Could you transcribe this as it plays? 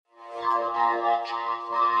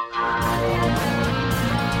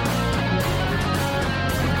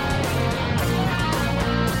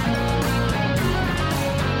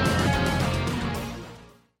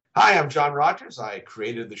Hi, I'm John Rogers. I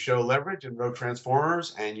created the show Leverage and wrote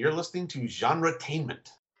Transformers, and you're listening to Genretainment.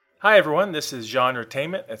 Hi everyone, this is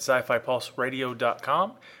Genretainment at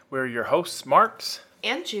SciFiPulseRadio.com. We're your hosts, Marks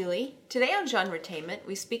and Julie. Today on Genretainment,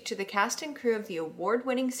 we speak to the cast and crew of the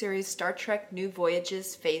award-winning series Star Trek New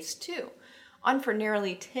Voyages Phase 2. On for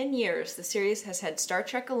nearly 10 years, the series has had Star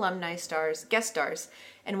Trek alumni stars, guest stars,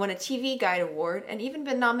 and won a TV Guide Award and even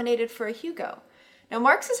been nominated for a Hugo. Now,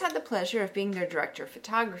 Marks has had the pleasure of being their director of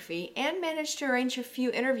photography and managed to arrange a few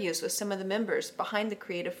interviews with some of the members behind the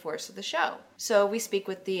creative force of the show. So we speak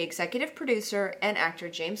with the executive producer and actor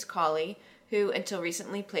James Cawley, who until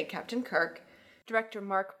recently played Captain Kirk, director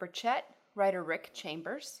Mark Burchett, writer Rick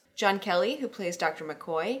Chambers, John Kelly, who plays Dr.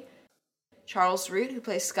 McCoy, Charles Root, who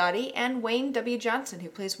plays Scotty, and Wayne W. Johnson, who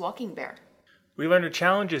plays Walking Bear. We learn the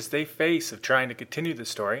challenges they face of trying to continue the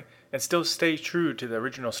story and still stay true to the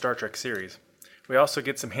original Star Trek series. We also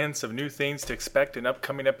get some hints of new things to expect in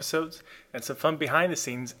upcoming episodes and some fun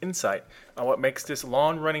behind-the-scenes insight on what makes this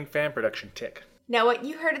long-running fan production tick. Now, what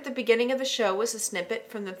you heard at the beginning of the show was a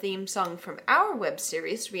snippet from the theme song from our web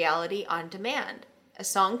series, Reality on Demand, a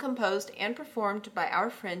song composed and performed by our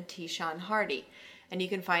friend T. Sean Hardy. And you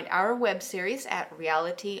can find our web series at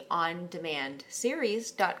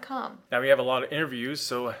realityondemandseries.com. Now we have a lot of interviews,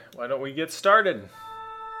 so why don't we get started?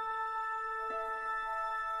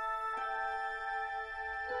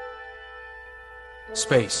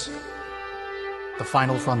 Space, the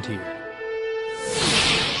final frontier.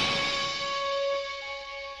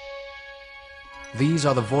 These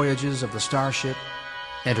are the voyages of the starship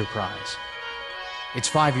Enterprise. Its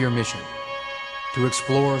 5-year mission: to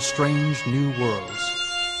explore strange new worlds,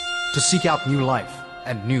 to seek out new life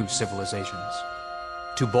and new civilizations,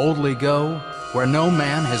 to boldly go where no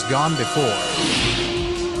man has gone before.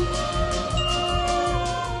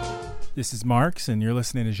 This is Marks, and you're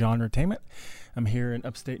listening to Genretainment. I'm here in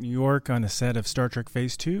upstate New York on the set of Star Trek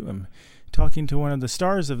Phase 2. I'm talking to one of the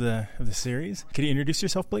stars of the series. Can you introduce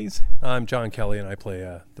yourself, please? I'm John Kelly, and I play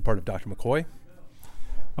the part of Dr. McCoy.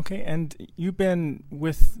 Okay, and you've been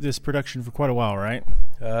with this production for quite a while, right?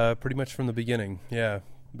 Pretty much from the beginning, yeah.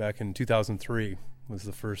 Back in 2003 was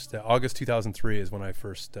the first. August 2003 is when I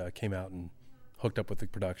first came out and hooked up with the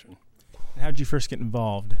production. How did you first get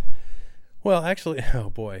involved? Well, actually, oh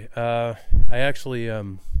boy. I actually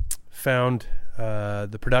found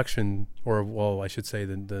the production, or well, I should say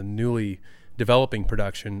the newly developing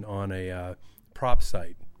production on a prop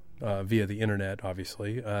site via the internet,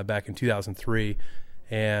 obviously, back in 2003.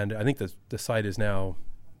 And I think the site is now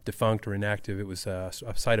defunct or inactive. It was a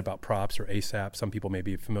site about props, or ASAP. Some people may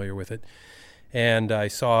be familiar with it. And I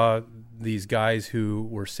saw these guys who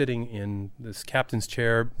were sitting in this captain's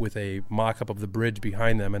chair with a mock-up of the bridge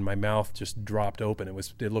behind them, and my mouth just dropped open.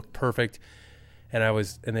 It looked perfect. And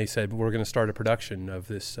they said, we're going to start a production of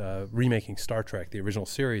this remaking Star Trek, the original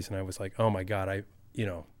series. And I was like, oh my God,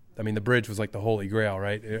 the bridge was like the holy grail,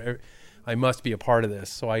 right? I must be a part of this.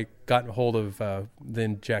 So I got a hold of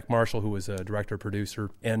then Jack Marshall, who was a director, producer,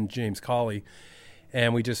 and James Cawley.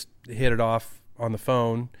 And we just hit it off on the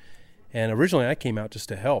phone. And originally I came out just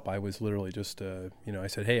to help. I was literally just, I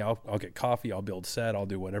said, hey, I'll get coffee, I'll build set, I'll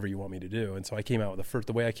do whatever you want me to do. And so I came out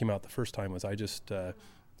the way I came out the first time was I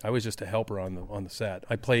was just a helper on the set.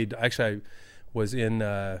 I was in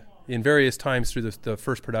various times through the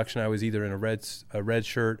first production. I was either in a red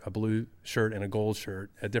shirt, a blue shirt, and a gold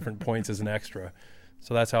shirt at different points as an extra.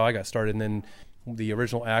 So that's how I got started. And then the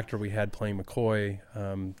original actor we had playing McCoy,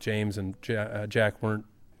 James and Jack weren't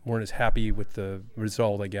as happy with the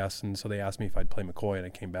result, I guess, and so they asked me if I'd play McCoy, and I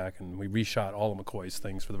came back and we reshot all of McCoy's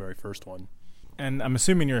things for the very first one. And I'm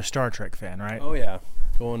assuming you're a Star Trek fan, right? Oh yeah,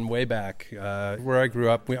 going way back. Where I grew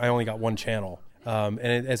up, I only got one channel, and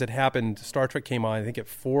as it happened, Star Trek came on I think at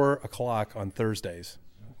 4:00 on Thursdays,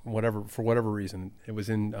 for whatever reason. It was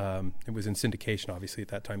in syndication, obviously at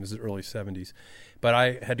that time. This is the early '70s, but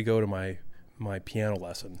I had to go to my piano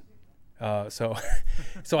lesson. So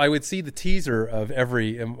I would see the teaser of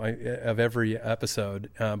every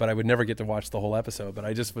episode, but I would never get to watch the whole episode. But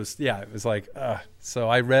I just was, it was like, so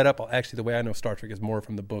I read up. Actually, the way I know Star Trek is more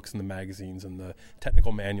from the books and the magazines and the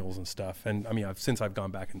technical manuals and stuff. And I mean, I've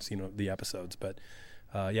gone back and seen the episodes, but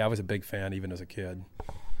I was a big fan even as a kid.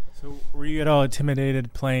 So were you at all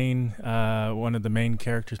intimidated playing one of the main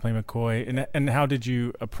characters, playing McCoy? And how did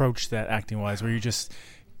you approach that acting-wise? Were you just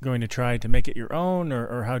going to try to make it your own,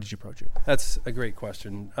 or how did you approach it? That's a great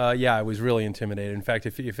question. I was really intimidated. In fact,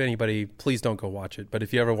 if anybody, please don't go watch it. But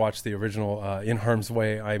if you ever watch the original In Harm's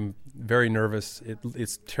Way, I'm very nervous.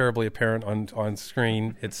 It's terribly apparent on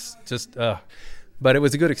screen. It's just, but it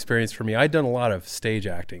was a good experience for me. I'd done a lot of stage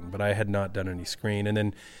acting, but I had not done any screen. And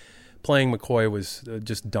then playing McCoy was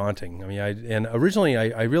just daunting. I mean, originally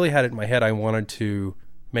I really had it in my head I wanted to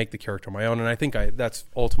make the character my own, and I think that's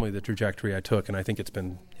ultimately the trajectory I took, and I think it's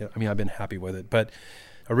been, I've been happy with it. But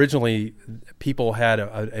originally, people had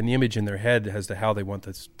an image in their head as to how they want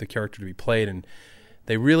the character to be played, and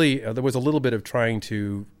they really there was a little bit of try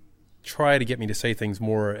to get me to say things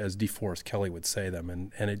more as DeForest Kelley would say them,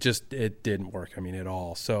 and it didn't work. I mean, at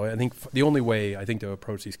all. So I think the only way to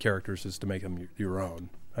approach these characters is to make them your own.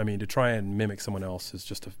 I mean, to try and mimic someone else is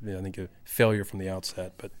just I think a failure from the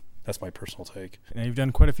outset. But that's my personal take. Now, you've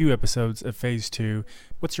done quite a few episodes of Phase 2.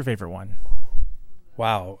 What's your favorite one?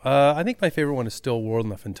 Wow. I think my favorite one is still World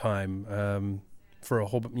Enough in Time, for a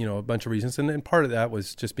whole, a bunch of reasons. And part of that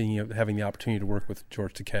was just having the opportunity to work with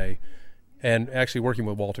George Takei. And actually working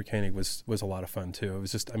with Walter Koenig was a lot of fun too. It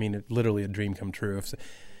was just, literally a dream come true.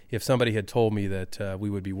 If somebody had told me that we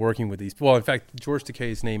would be working with these, well, in fact, George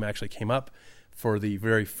Takei's name actually came up for the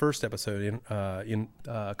very first episode in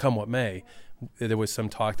Come What May. There was some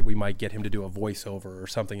talk that we might get him to do a voiceover or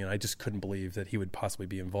something, and I just couldn't believe that he would possibly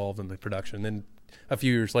be involved in the production. And then a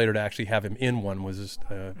few years later to actually have him in one was just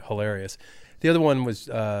hilarious. The other one was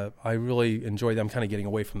I really enjoyed. I'm kind of getting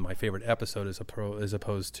away from my favorite episode as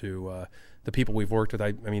opposed to the people we've worked with.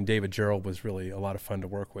 I mean, David Gerrold was really a lot of fun to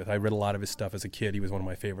work with. I read a lot of his stuff as a kid. He was one of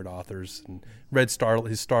my favorite authors, and read his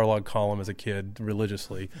Starlog column as a kid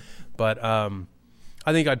religiously. But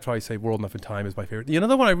I think I'd probably say World Enough in Time is my favorite. The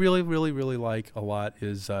other one I really, really, really like a lot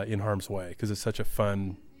is In Harm's Way, because it's such a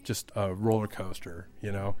fun, just roller coaster,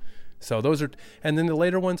 So those are, and then the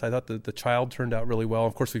later ones, I thought the Child turned out really well.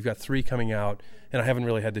 Of course, we've got 3 coming out, and I haven't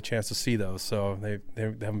really had the chance to see those, so they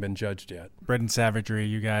haven't been judged yet. Bread and Savagery,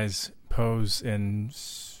 you guys pose in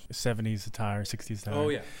 70s attire, 60s attire. Oh,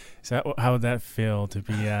 yeah. So how would that feel to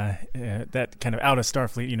be that kind of out of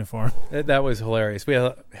Starfleet uniform? That was hilarious. We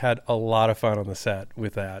had a lot of fun on the set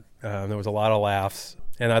with that. There was a lot of laughs,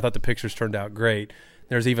 and I thought the pictures turned out great.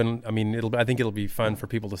 There's even, I think it'll be fun for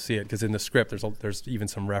people to see it, because in the script there's even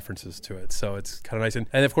some references to it, so it's kind of nice.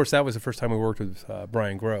 And of course, that was the first time we worked with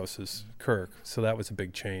Brian Gross as Kirk, so that was a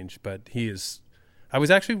big change. But I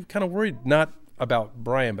was actually kind of worried, not about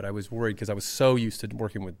Brian, but I was worried because I was so used to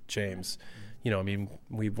working with James.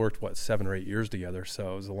 We worked 7 or 8 years together,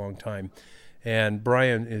 so it was a long time. And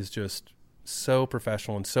Brian is just so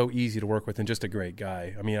professional and so easy to work with, and just a great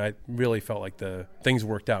guy. I really felt like the things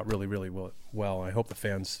worked out really, really well. I hope the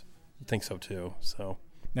fans think so too. So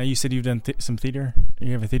now, you said you've done some theater.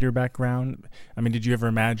 You have a theater background. Did you ever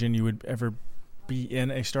imagine you would ever be in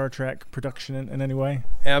a Star Trek production in any way?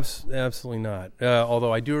 Absolutely not.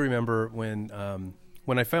 Although I do remember when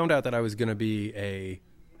I found out that I was going to be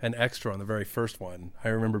an extra on the very first one, I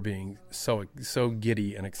remember being so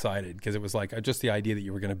giddy and excited, because it was like just the idea that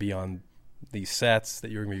you were going to be on these sets, that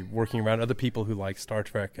you're going to be working around other people who like Star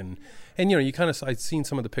Trek, and you kind of, I'd seen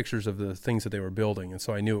some of the pictures of the things that they were building, and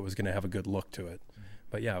so I knew it was going to have a good look to it.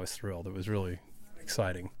 But yeah, I was thrilled. It was really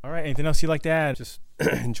exciting. All right, anything else you'd like to add? Just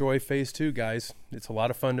enjoy Phase 2, guys. It's a lot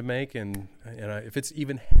of fun to make, and if it's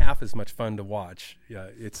even half as much fun to watch, yeah,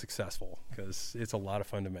 it's successful, because it's a lot of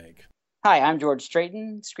fun to make. Hi, I'm George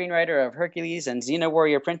Straighton, screenwriter of Hercules and Xena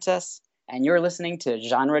Warrior Princess, and you're listening to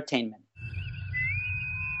Genretainment.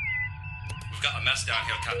 We've got a mess down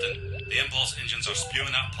here, Captain. The impulse engines are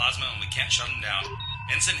spewing out plasma and we can't shut them down.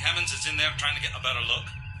 Ensign Hemmons is in there trying to get a better look.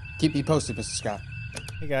 Keep me posted, Mr. Scott.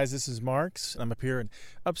 Hey guys, this is Marks. I'm up here in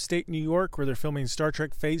upstate New York, where they're filming Star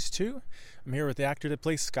Trek Phase 2. I'm here with the actor that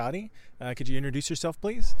plays Scotty. Could you introduce yourself,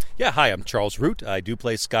 please? Yeah, hi, I'm Charles Root. I do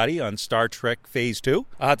play Scotty on Star Trek Phase 2.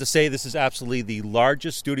 I have to say, this is absolutely the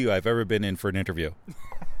largest studio I've ever been in for an interview.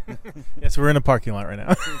 Yes, we're in a parking lot right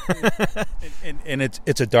now. and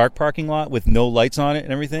it's a dark parking lot with no lights on it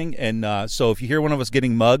and everything. And so if you hear one of us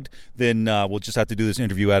getting mugged, then we'll just have to do this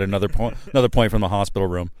interview at another point from the hospital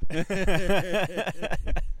room.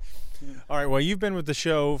 All right, well, you've been with the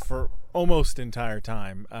show for almost the entire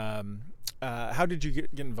time. How did you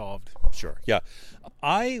get involved? Sure, yeah.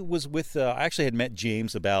 I was with, I actually had met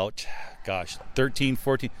James about, 13,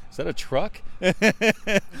 14. Is that a truck?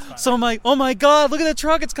 So I'm like, oh my God, look at the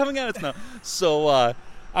truck. It's coming at us now. So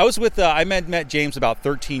I was with, I met James about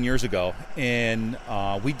 13 years ago, and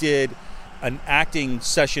we did an acting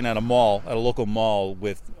session at a local mall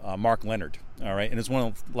with Mark Leonard. All right, and it's one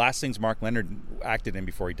of the last things Mark Leonard acted in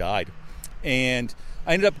before he died. And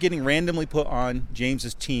I ended up getting randomly put on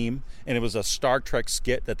James's team, and it was a Star Trek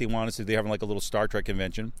skit that they wanted to. They're having like a little Star Trek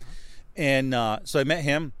convention, and so I met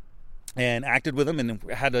him and acted with him,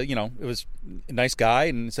 and had it was a nice guy,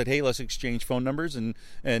 and said, hey, let's exchange phone numbers and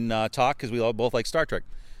talk, because we all both like Star Trek.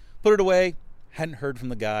 Put it away. Hadn't heard from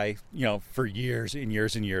the guy, for years and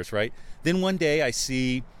years and years, right? Then one day I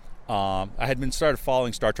see I had been started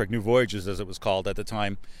following Star Trek New Voyages, as it was called at the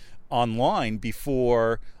time, online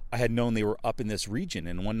before I had known they were up in this region.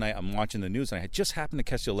 And one night I'm watching the news, and I had just happened to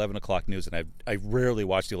catch the 11 o'clock news, and I rarely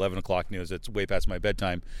watch the 11 o'clock news. It's way past my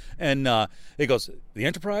bedtime. And it goes, the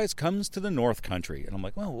Enterprise comes to the North Country. And I'm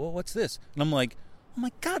like, well, what's this? And I'm like, oh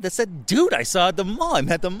my God, that's that dude I saw at the mall. I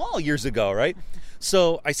met at the mall years ago, right?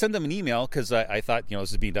 So I sent them an email because I thought,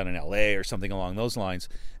 this is being done in L.A. or something along those lines.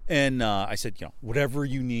 And I said, whatever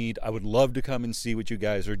you need, I would love to come and see what you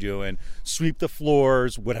guys are doing. Sweep the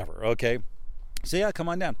floors, whatever, okay? So yeah, come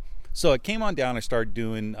on down. So I came on down. I started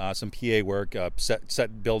doing some PA work,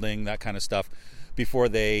 set building, that kind of stuff, before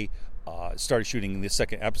they started shooting the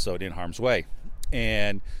second episode, In Harm's Way.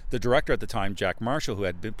 And the director at the time, Jack Marshall, who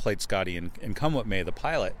had played Scotty in Come What May, the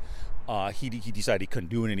pilot, he decided he couldn't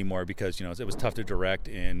do it anymore because it was tough to direct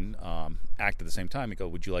and act at the same time. He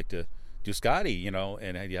goes, would you like to do Scotty, and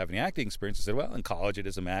do you have any acting experience? I said, well, in college I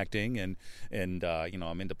did some acting, and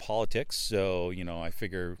I'm into politics, so I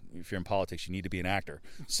figure if you're in politics you need to be an actor.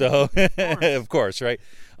 So of course, right?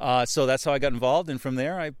 So that's how I got involved, and from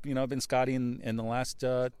there I've been Scotty in the last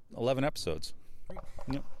 11 episodes.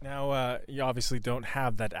 Yep. Now you obviously don't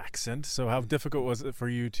have that accent, so how difficult was it for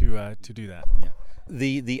you to do that? Yeah.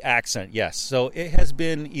 The accent, yes. So it has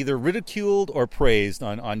been either ridiculed or praised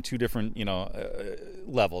on two different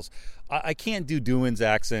levels. I can't do Doohan's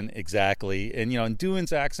accent exactly, and and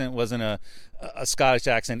Doohan's accent wasn't a Scottish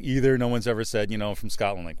accent either. No one's ever said from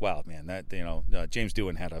Scotland like, wow, man, that James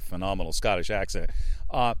Doohan had a phenomenal Scottish accent.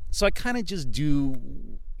 So I kind of just do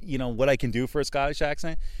what I can do for a Scottish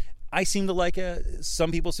accent. I seem to like it.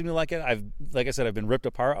 Some people seem to like it. Like I said, I've been ripped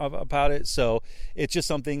apart about it. So it's just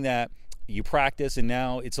something that you practice, and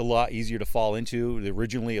now it's a lot easier to fall into.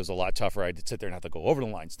 Originally, it was a lot tougher. I'd sit there and have to go over the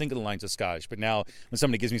lines, think of the lines of Scottish. But now, when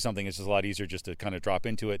somebody gives me something, it's just a lot easier just to kind of drop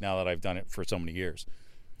into it now that I've done it for so many years.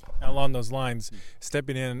 Now, along those lines,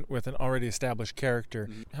 stepping in with an already established character,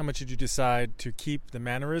 how much did you decide to keep the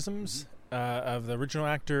mannerisms of the original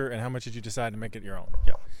actor, and how much did you decide to make it your own?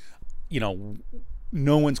 Yeah.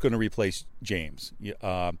 No one's going to replace James,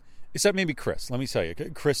 except maybe Chris. Let me tell you,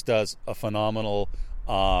 Chris does a phenomenal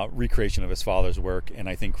recreation of his father's work, and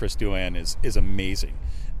I think Chris Doohan is amazing.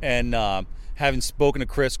 And having spoken to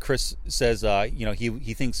Chris says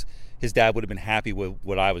he thinks his dad would have been happy with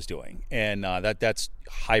what I was doing, and that's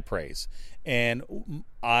high praise. And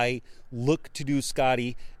I look to do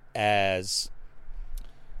Scotty as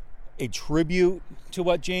a tribute to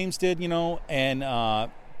what James did, and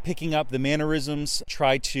picking up the mannerisms,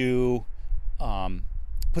 try to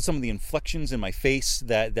put some of the inflections in my face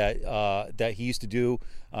that he used to do,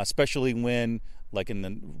 especially when, like in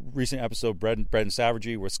the recent episode, Bread and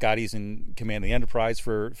Savagery, where Scotty's in command of the Enterprise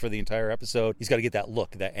for the entire episode. He's got to get that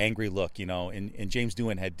look, that angry look, and James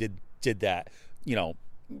Doohan did that,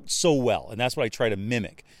 so well, and that's what I try to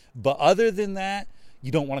mimic. But other than that,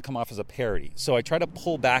 you don't want to come off as a parody. So I try to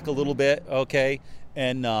pull back a little bit, okay,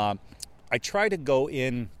 and I try to go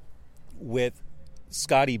in with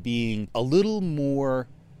Scotty being a little more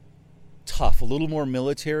tough, a little more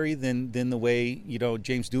military than the way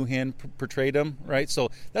James Doohan portrayed him, right? So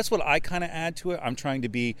that's what I kind of add to it. I'm trying to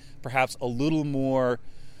be perhaps a little more,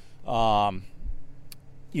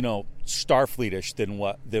 Starfleetish than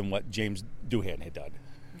what James Doohan had done.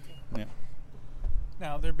 Yeah.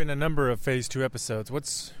 Now there have been a number of Phase 2 episodes.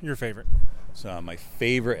 What's your favorite? So my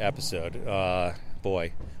favorite episode,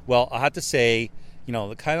 boy. Well, I have to say,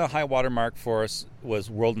 the kind of high water mark for us was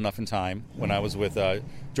World Enough in Time, when I was with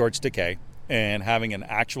George Takei, and having an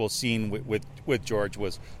actual scene with George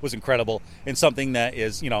was incredible, and something that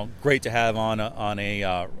is great to have on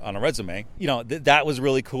a resume. That was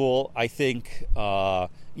really cool. I think the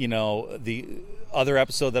other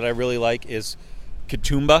episode that I really like is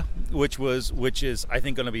Katoomba, which is I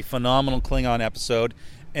think going to be a phenomenal Klingon episode.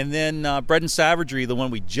 And then Bread and Savagery, the one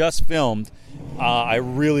we just filmed, I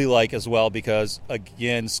really like as well because,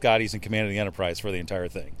 again, Scotty's in command of the Enterprise for the entire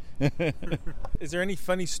thing. Is there any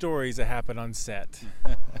funny stories that happen on set?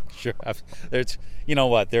 Sure. There's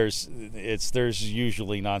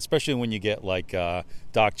usually not, especially when you get like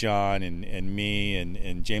Doc John and me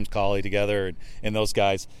and James Cawley together and those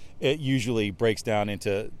guys. It usually breaks down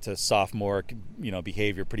into sophomore,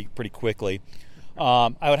 behavior pretty quickly.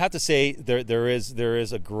 I would have to say there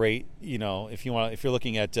is a great, if you're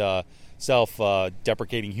looking at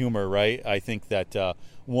self-deprecating humor, right? I think that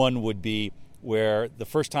one would be where the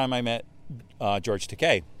first time I met George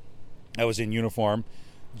Takei, I was in uniform.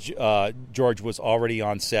 George was already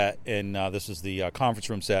on set, and this is the conference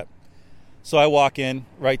room set. So I walk in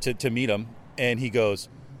right to meet him, and he goes,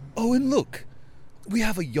 "Oh, and look, we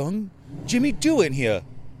have a young Jimmy Doohan here,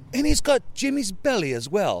 and he's got Jimmy's belly as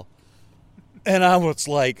well." And I was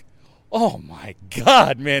like, oh my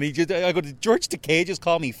God, man! I go to George Takei just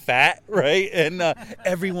called me fat, right? And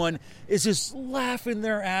everyone is just laughing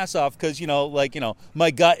their ass off because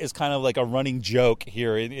my gut is kind of like a running joke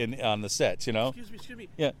here in on the sets, Excuse me.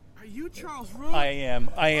 Yeah. Are you Charles Root? I am.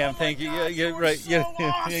 Oh Thank you. God, Yeah, right. So Yeah,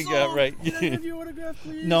 awesome. yeah, right. Can I give you an autograph,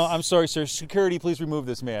 please? No, I'm sorry, sir. Security, please remove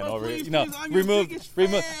this man over please, here. No, please, I'm your biggest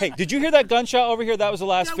remove. fan. Hey, did you hear that gunshot over here? That was the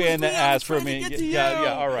last fan that asked for me.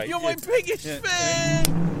 Yeah, all right. You're my biggest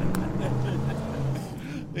fan.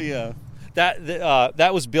 Yeah.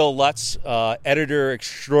 That was Bill Lutz, editor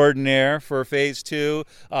extraordinaire for Phase 2.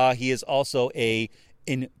 He is also a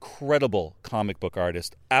incredible comic book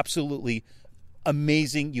artist. Absolutely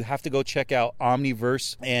amazing. You have to go check out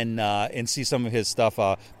Omniverse and see some of his stuff.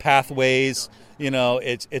 Pathways,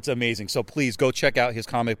 it's amazing. So please go check out his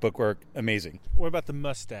comic book work. Amazing. What about the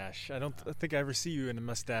mustache? I don't think I ever see you in a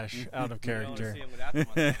mustache out of character.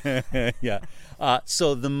 Yeah.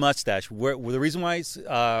 So the mustache. The reason why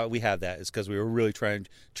we have that is because we were really trying to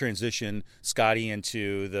transition Scotty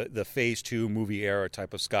into the Phase 2 movie era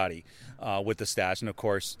type of Scotty with the stash, and of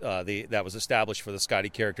course that was established for the Scotty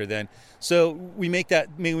character then. So we make that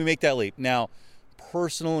leap now.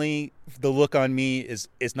 Personally, the look on me is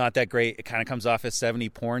not that great. It kind of comes off as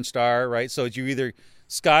 70s porn star, right? So you're either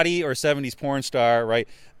Scotty or 70s porn star, right?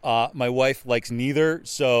 My wife likes neither.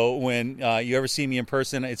 So when you ever see me in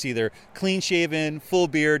person, it's either clean shaven, full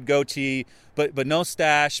beard, goatee, but no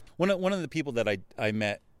stash. One of the people that I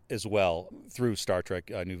met as well through Star Trek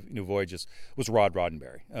New Voyages was Rod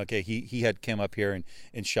Roddenberry. Okay, he had come up here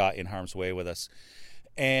and shot In Harm's Way with us.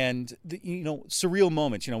 And surreal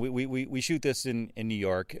moments. We shoot this in New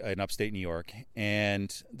York, in upstate New York,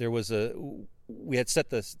 and there was we had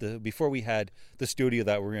set before we had the studio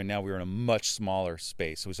that we're in now. We were in a much smaller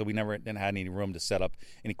space, so we never had any room to set up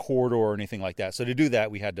any corridor or anything like that. So to do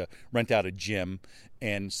that, we had to rent out a gym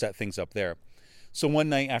and set things up there. So one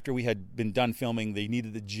night after we had been done filming, they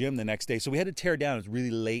needed the gym the next day, so we had to tear down. It was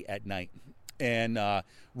really late at night. And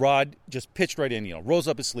Rod just pitched right in, rolls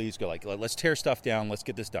up his sleeves, go like, let's tear stuff down, let's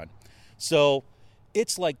get this done. So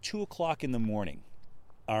it's like 2 o'clock in the morning,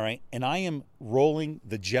 all right? And I am rolling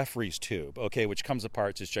the Jeffries tube, okay, which comes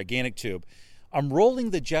apart. It's this gigantic tube. I'm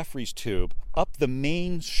rolling the Jeffries tube up the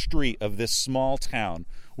main street of this small town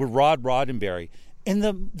with Rod Roddenberry.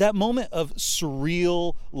 And that moment of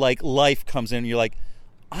surreal, life comes in. You're like,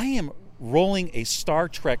 I am rolling a Star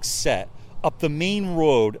Trek set up the main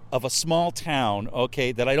road of a small town,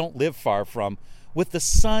 okay, that I don't live far from, with the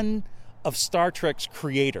son of Star Trek's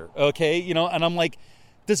creator, okay, and I'm like,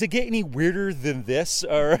 does it get any weirder than this?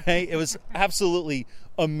 All right, it was absolutely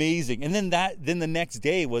amazing. And then the next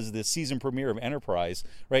day was the season premiere of Enterprise,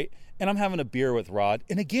 right? And I'm having a beer with Rod,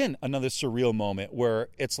 and again, another surreal moment where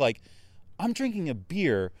it's like, I'm drinking a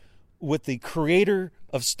beer with the creator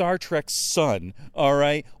of Star Trek's son, all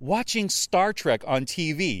right, watching Star Trek on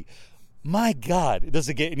TV. My God, does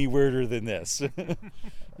it get any weirder than this?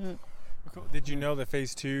 Did you know that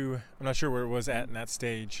Phase 2, I'm not sure where it was at in that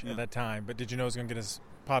stage at that time, but did you know it was going to get as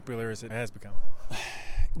popular as it has become?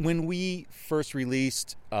 When we first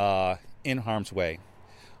released In Harm's Way,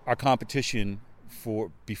 our competition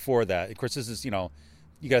before that, of course, this is, you got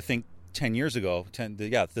to think 10 years ago,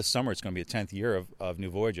 this summer it's going to be the 10th year of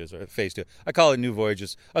New Voyages, or Phase 2. I call it New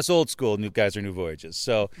Voyages. Us old school new guys are New Voyages.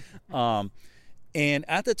 So, and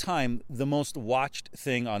at the time, the most watched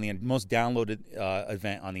thing most downloaded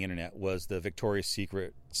event on the internet was the Victoria's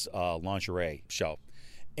Secret's lingerie show.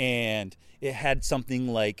 And it had something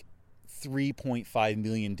like 3.5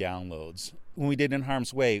 million downloads. When we did In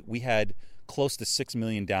Harm's Way, we had close to 6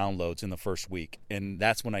 million downloads in the first week. And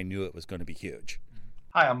that's when I knew it was going to be huge.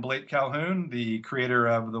 Hi, I'm Blake Calhoun, the creator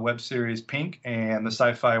of the web series Pink and the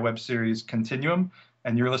sci-fi web series Continuum.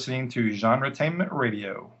 And you're listening to Genretainment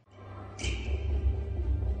Radio.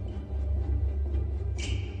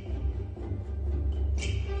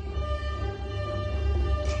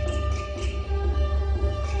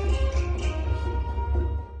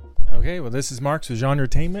 Okay, well, this is Marks with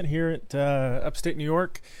Genretainment here at upstate New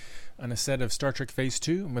York on a set of Star Trek Phase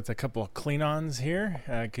 2 with a couple of Klingons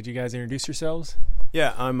here. Could you guys introduce yourselves?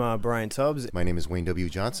 Yeah, I'm Brian Tubbs. My name is Wayne W.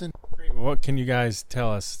 Johnson. Great. Well, what can you guys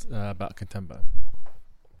tell us about Kitumba?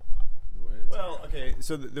 Well, okay,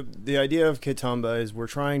 so the idea of Kitumba is we're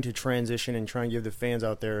trying to transition and try and give the fans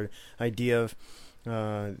out there an idea of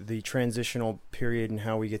the transitional period and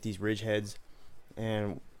how we get these ridge heads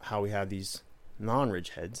and how we have these non-ridge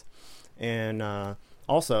heads. And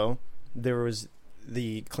also, there was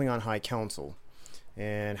the Klingon High Council.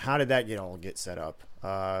 And how did that get set up?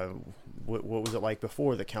 What was it like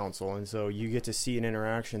before the council? And so you get to see an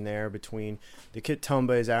interaction there between the Kit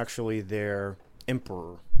Tumba is actually their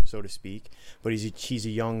emperor, so to speak, but he's a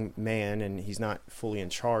young man and he's not fully in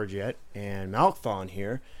charge yet. And Malkthon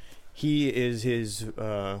here, he is his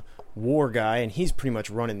war guy, and he's pretty much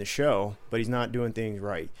running the show, but he's not doing things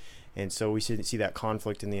right. And so we see that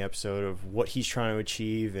conflict in the episode of what he's trying to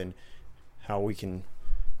achieve and how we can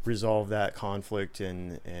resolve that conflict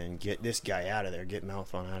and get this guy out of there, get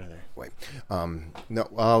Malkthon out of there. Wait.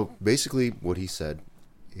 Basically what he said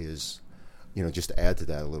is, just to add to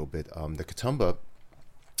that a little bit, the K'Tumba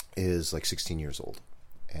is like 16 years old,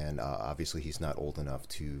 and obviously he's not old enough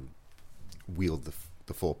to wield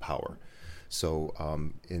the full power. So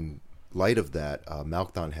in light of that,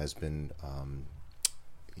 Malkthon has been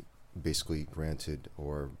basically granted,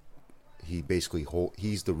 or he's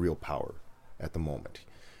the real power at the moment.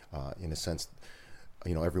 In a sense,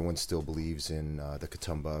 everyone still believes in the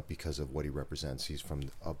K'Tumba because of what he represents. He's from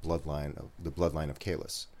the bloodline of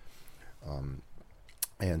Kahless.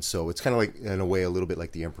 And so it's kind of like, in a way, a little bit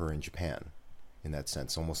like the emperor in Japan, in that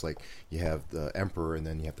sense. Almost like you have the emperor and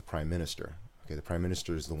then you have the prime minister. Okay, the prime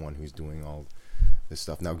minister is the one who's doing all this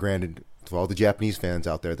stuff. Now, granted, to all the Japanese fans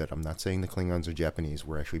out there, that I'm not saying the Klingons are Japanese.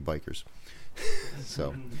 We're actually bikers.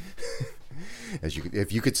 So,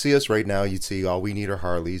 if you could see us right now, you'd see all we need are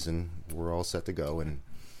Harleys, and we're all set to go. And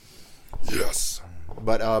yes,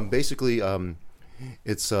 but basically,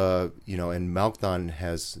 it's and Malkthon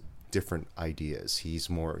has different ideas. He's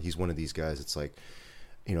one of these guys. It's like,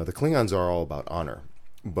 the Klingons are all about honor,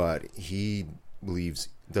 but he believes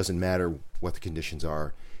it doesn't matter what the conditions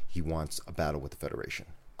are. He wants a battle with the Federation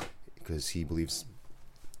because he believes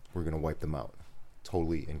we're going to wipe them out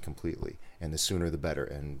totally and completely, and the sooner the better.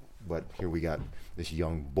 But here we got this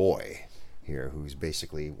young boy here who's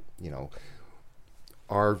basically,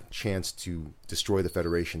 our chance to destroy the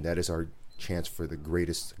Federation. That is our chance for the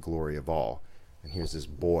greatest glory of all. And here's this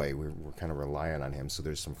boy. We're kind of relying on him, so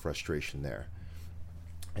there's some frustration there.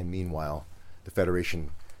 And meanwhile, the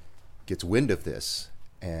Federation gets wind of this,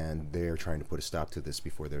 and they're trying to put a stop to this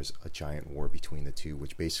before there's a giant war between the two,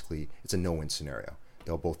 which basically, it's a no-win scenario.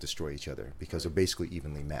 They'll both destroy each other because they're basically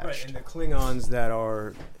evenly matched. Right, and the Klingons that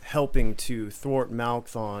are helping to thwart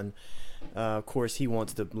Malkthon, of course, he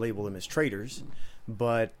wants to label them as traitors,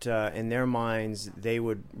 but in their minds, they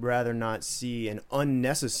would rather not see an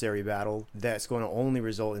unnecessary battle that's going to only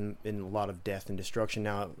result in a lot of death and destruction.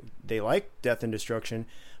 Now, they like death and destruction,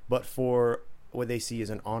 but for what they see as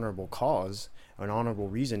an honorable cause, an honorable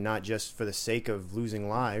reason, not just for the sake of losing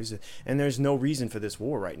lives. And there's no reason for this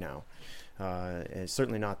war right now. And it's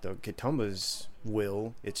certainly not the K'Tumba's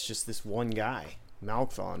will. It's just this one guy,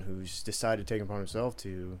 Malkthon, who's decided to take it upon himself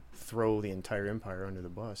to throw the entire empire under the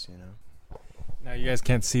bus, Now, you guys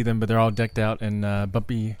can't see them, but they're all decked out in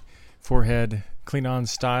bumpy forehead Klingon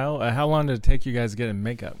style. How long did it take you guys to get in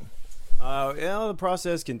makeup? The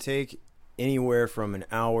process can take anywhere from an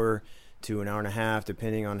hour to an hour and a half,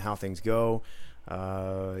 depending on how things go.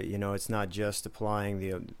 It's not just applying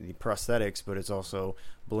the prosthetics, but it's also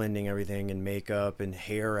blending everything in makeup and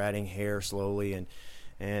hair, adding hair slowly, and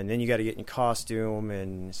then you got to get in costume,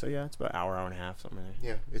 and so it's about an hour and a half, something like that.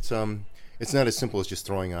 Yeah, it's not as simple as just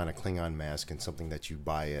throwing on a Klingon mask and something that you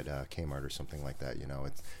buy at Kmart or something like that.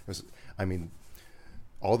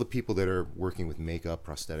 All the people that are working with makeup,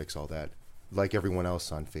 prosthetics, all that, like everyone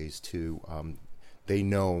else on Phase 2, they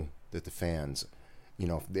know that the fans,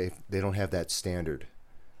 if they don't have that standard,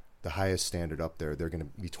 the highest standard up there, they're going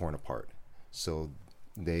to be torn apart. So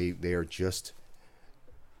they are just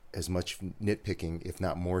as much nitpicking, if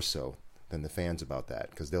not more so, than the fans about that,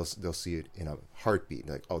 because they'll see it in a heartbeat,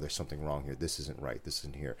 like, oh, there's something wrong here. This isn't right. This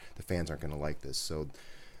isn't here. The fans aren't going to like this. So,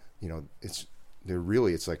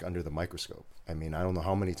 it's like under the microscope. I don't know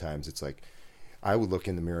how many times it's like, I would look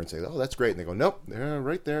in the mirror and say, oh, that's great. And they go, nope, they're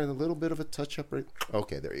right there, a little bit of a touch-up. Right.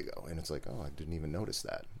 Okay, there you go. And it's like, oh, I didn't even notice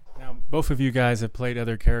that. Now, both of you guys have played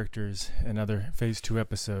other characters in other Phase 2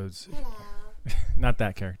 episodes. Not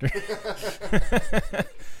that character.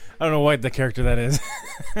 I don't know what the character that is.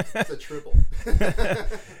 It's a tribble.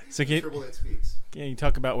 So tribble that speaks. Can you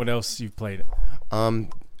talk about what else you've played? I'm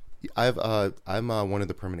one of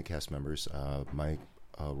the permanent cast members. My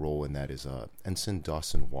role in that is Ensign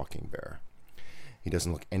Dawson Walking Bear. He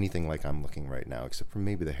doesn't look anything like I'm looking right now, except for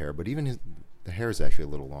maybe the hair. But even the hair is actually a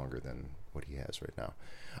little longer than what he has right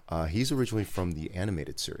now. He's originally from the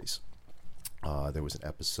animated series. There was an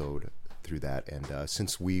episode through that, and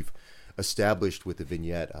since we've established with the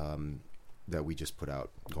vignette that we just put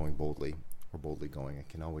out, Going Boldly, or Boldly Going,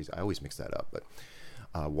 I always mix that up, but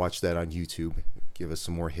watch that on YouTube. Give us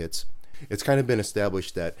some more hits. it's kind of been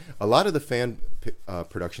established that a lot of the fan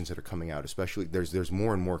productions that are coming out, especially there's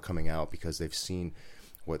more and more coming out because they've seen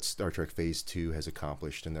what Star Trek Phase 2 has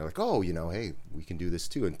accomplished, and they're like, oh, hey, we can do this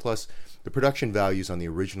too. And plus, the production values on the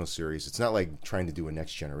original series, it's not like trying to do a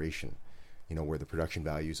Next Generation, where the production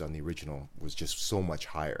values on the original was just so much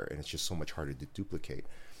higher, and it's just so much harder to duplicate.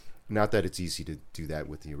 Not that it's easy to do that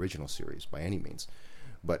with the original series by any means.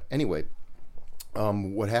 But anyway,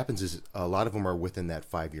 what happens is a lot of them are within that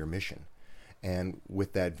 5-year mission. And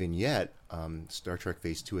with that vignette, Star Trek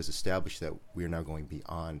Phase 2 has established that we are now going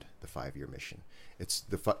beyond the 5-year mission. It's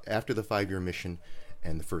after the 5-year mission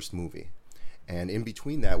and the first movie. And in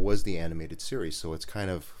between that was the animated series, so it's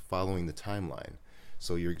kind of following the timeline.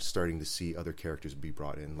 So you're starting to see other characters be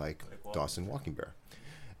brought in, like Dawson Walking Bear.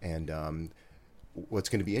 And what's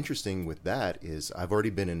going to be interesting with that is I've already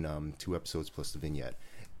been in 2 episodes plus the vignette.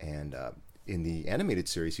 And in the animated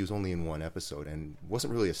series, he was only in 1 episode and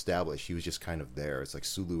wasn't really established. He was just kind of there. It's like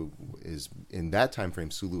Sulu is, in that time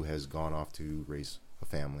frame, Sulu has gone off to raise a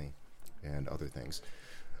family and other things.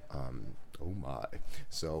 Oh my.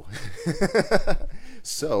 So,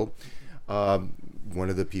 one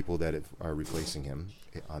of the people that are replacing him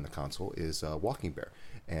on the console is Walking Bear.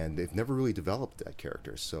 And they've never really developed that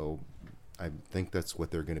character. So I think that's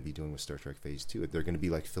what they're going to be doing with Star Trek Phase 2. They're going to be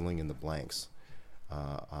like filling in the blanks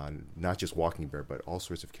on not just Walking Bear, but all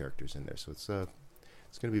sorts of characters in there. So it's going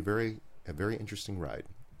to be a very interesting ride.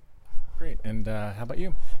 Great. And how about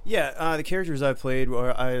you? Yeah, the characters I played,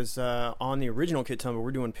 I was on the original Kit Tumba.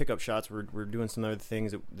 We're doing pickup shots. We're doing some other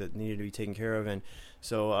things that needed to be taken care of, and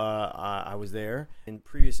so I was there. In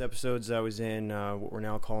previous episodes, I was in what we're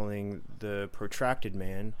now calling the Protracted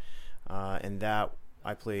Man, and that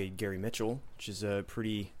I played Gary Mitchell, which is a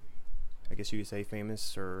pretty, I guess you could say,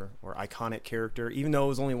 famous or iconic character. Even though it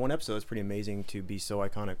was only 1 episode, it's pretty amazing to be so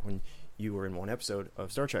iconic when you were in 1 episode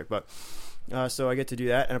of Star Trek. But so I get to do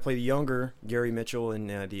that, and I play the younger Gary Mitchell in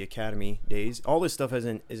the Academy days. All this stuff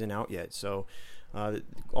isn't out yet, so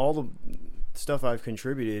all the stuff I've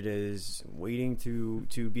contributed is waiting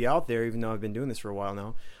to be out there, even though I've been doing this for a while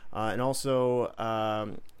now. And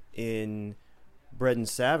also in Bread and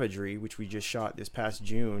Savagery, which we just shot this past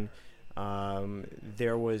June,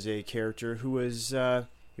 there was a character who was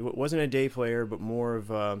he wasn't a day player, but more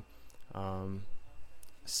of a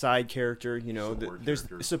side character,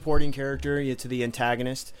 there's a supporting character to the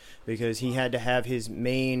antagonist, because he had to have his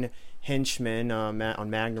main henchman on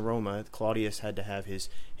Magna Roma. Claudius had to have his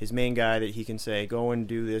main guy that he can say, go and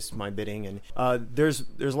do this, my bidding. And there's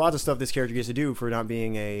lots of stuff this character gets to do for not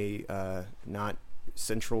being not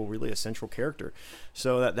really a central character.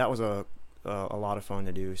 So that was a lot of fun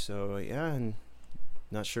to do. So yeah, and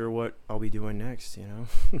not sure what I'll be doing next. See,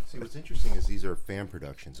 what's interesting is these are fan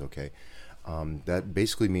productions. Okay. That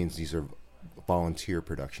basically means these are volunteer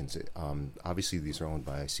productions. Obviously, these are owned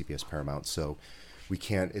by CBS Paramount, so we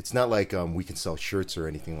can't. It's not like we can sell shirts or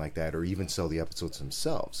anything like that, or even sell the episodes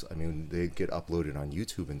themselves. I mean, they get uploaded on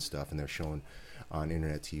YouTube and stuff, and they're shown on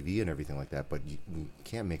internet TV and everything like that. But we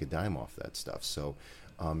can't make a dime off that stuff. So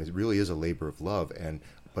it really is a labor of love.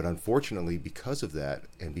 But unfortunately, because of that,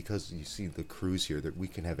 and because you see the crews here, that we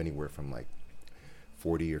can have anywhere from like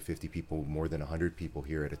 40 or 50 people, more than 100 people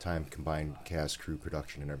here at a time, combined cast, crew,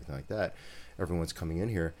 production, and everything like that. Everyone's coming in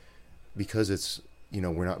here because it's,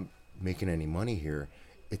 we're not making any money here.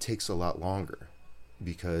 It takes a lot longer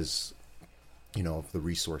because, of the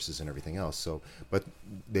resources and everything else. So, but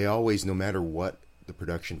they always, no matter what the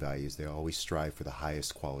production value is, they always strive for the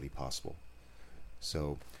highest quality possible.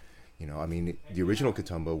 So, the original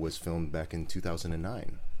Katoomba was filmed back in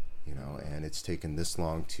 2009, and it's taken this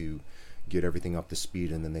long to get everything up to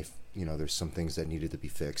speed, and then there's some things that needed to be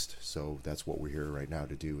fixed. So that's what we're here right now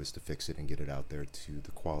to do, is to fix it and get it out there to the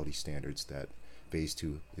quality standards that Phase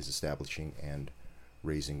 2 is establishing and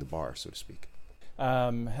raising the bar, so to speak. How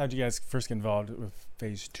did you guys first get involved with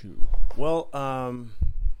Phase 2? Well,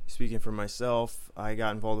 speaking for myself, I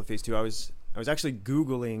got involved with Phase 2. I was actually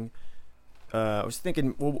Googling. I was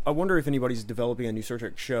thinking, well, I wonder if anybody's developing a new Star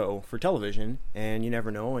Trek show for television, and you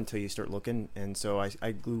never know until you start looking. And so I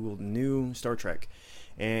Googled new Star Trek,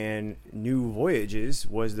 and New Voyages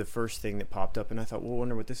was the first thing that popped up, and I thought, well, I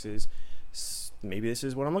wonder what this is. Maybe this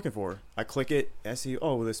is what I'm looking for. I click it, I see,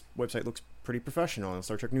 oh, this website looks pretty professional,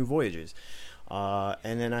 Star Trek New Voyages.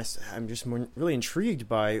 And then I'm just really intrigued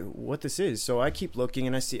by what this is. So I keep looking,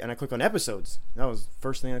 and I click on episodes. That was the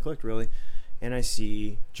first thing I clicked, really. And I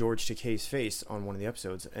see George Takei's face on one of the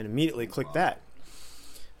episodes, and immediately click that.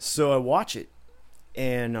 So I watch it,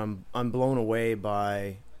 and I'm blown away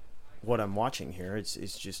by what I'm watching here. It's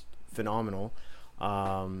just phenomenal.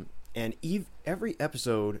 And every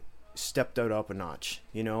episode stepped it up a notch.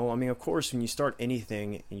 You know, I mean, of course, when you start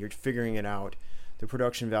anything and you're figuring it out, the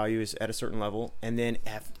production value is at a certain level, and then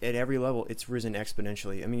at every level, it's risen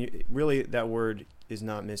exponentially. I mean, really, that word is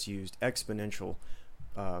not misused. Exponential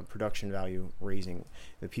production value raising.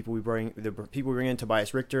 The people we bring in,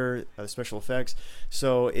 Tobias Richter, special effects.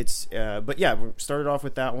 So it's, but yeah, we started off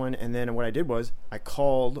with that one, and then what I did was I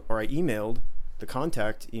emailed the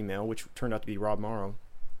contact email, which turned out to be Rob Morrow,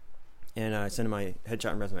 and I sent him my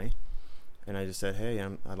headshot and resume, and I just said, hey,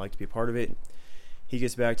 I'd like to be a part of it. He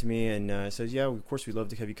gets back to me and says, yeah, of course, we'd love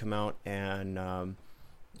to have you come out. And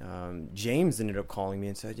James ended up calling me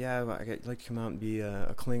and said, yeah, I'd like to come out and be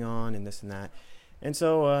a Klingon and this and that. And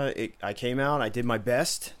so I came out. I did my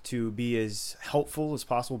best to be as helpful as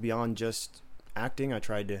possible beyond just acting. I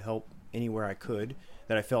tried to help anywhere I could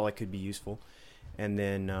that I felt like could be useful. And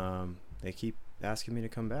then they keep asking me to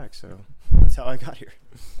come back. So that's how I got here.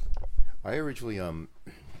 I originally I'm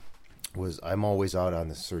always out on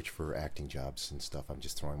the search for acting jobs and stuff. I'm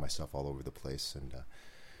just throwing myself all over the place, and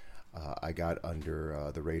I got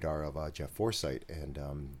under the radar of Jeff Forsythe, and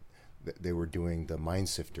they were doing the Mind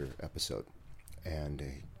Sifter episode, and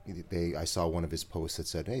I saw one of his posts that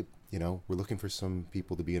said, hey, you know, we're looking for some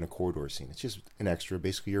people to be in a corridor scene. It's just an extra,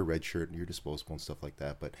 basically your red shirt and your disposable and stuff like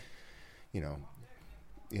that, but you know,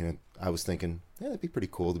 I was thinking, yeah, that'd be pretty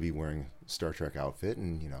cool to be wearing a Star Trek outfit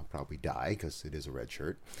and, you know, probably die because it is a red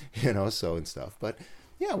shirt, you know, so and stuff. But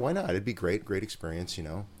yeah, why not? It'd be great experience, you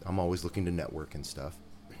know. I'm always looking to network and stuff.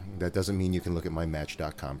 That doesn't mean you can look at my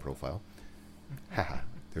Match.com profile. Haha,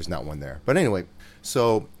 there's not one there. But anyway,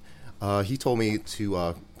 so he told me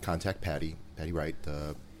to contact Patty Wright.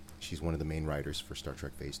 She's one of the main writers for Star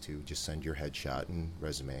Trek Phase 2. Just send your headshot and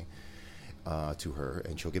resume to her,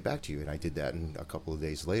 and she'll get back to you. And I did that, and a couple of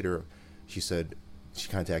days later, she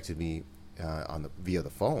contacted me via the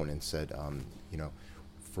phone and said, you know,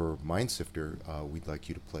 for Mind Sifter, we'd like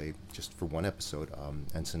you to play, just for one episode,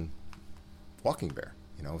 Ensign Walking Bear.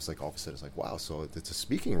 You know, it's like all of a sudden, it's like, wow, so it's a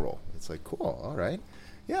speaking role. It's like, cool, all right.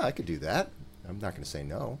 Yeah, I could do that. I'm not going to say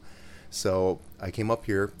no. So I came up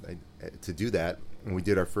here to do that, and we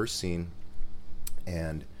did our first scene,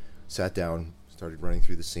 and sat down, started running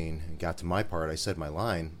through the scene, and got to my part. I said my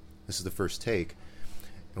line. This is the first take,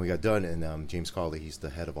 and we got done. And James Cawley, he's the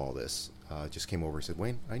head of all this, just came over and said,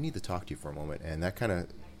 Wayne, I need to talk to you for a moment. And that kind of,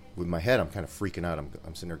 with my head, I'm kind of freaking out.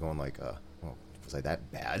 I'm sitting there going like, well, was I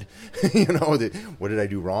that bad? You know, what did I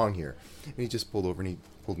do wrong here? And he just pulled over, and he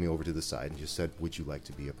pulled me over to the side and just said, would you like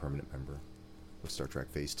to be a permanent member of Star Trek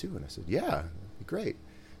Phase 2? And I said, yeah, that'd be great.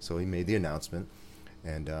 So he made the announcement,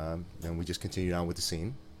 and then we just continued on with the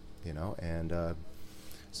scene. You know, and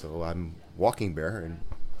so I'm Walking Bear. And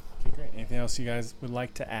okay, great. Anything else you guys would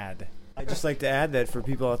like to add? I'd just like to add that for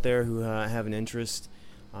people out there who have an interest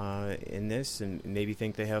in this and maybe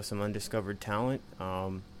think they have some undiscovered talent,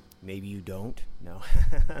 maybe you don't, no,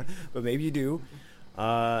 but maybe you do,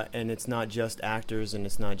 and it's not just actors, and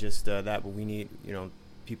it's not just that, but we need, you know,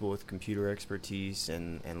 people with computer expertise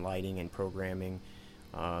and lighting and programming.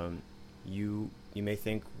 You may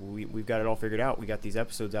think we've got it all figured out. We got these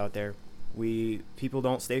episodes out there. People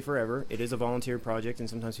don't stay forever. It is a volunteer project, and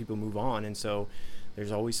sometimes people move on, and so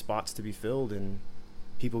there's always spots to be filled and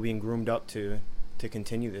people being groomed up to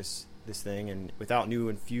continue this thing. And without new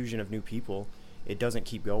infusion of new people, it doesn't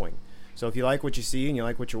keep going. So if you like what you see and you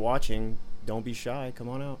like what you're watching, don't be shy. Come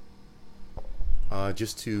on out.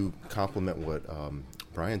 Just to complement what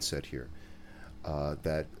Brian said here,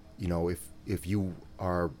 that, you know, if you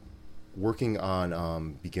are working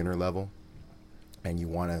on beginner level and you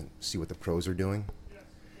want to see what the pros are doing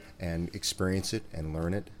and experience it and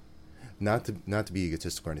learn it, not to be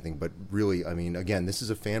egotistical or anything, but really, I mean, again, this is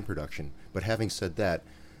a fan production, but having said that,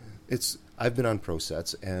 I've been on pro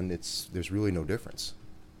sets, and there's really no difference,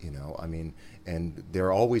 you know. I mean, and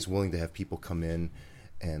they're always willing to have people come in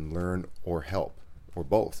and learn or help or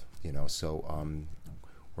both, you know. So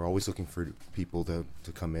we're always looking for people to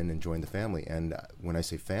come in and join the family. And when I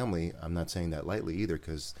say family, I'm not saying that lightly either,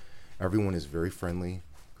 because everyone is very friendly,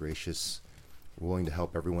 gracious, willing to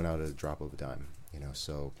help everyone out at a drop of a dime, you know.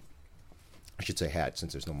 So I should say had,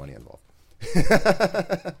 since there's no money involved.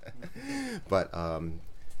 But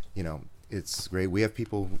you know, it's great. We have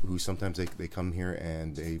people who sometimes they come here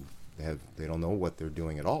and they don't know what they're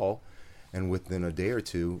doing at all, and within a day or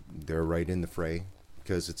two they're right in the fray,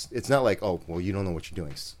 because it's not like, oh, well, you don't know what you're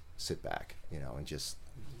doing, sit back, you know, and just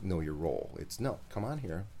know your role. It's no, come on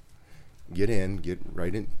here, get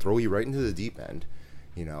right in, throw you right into the deep end,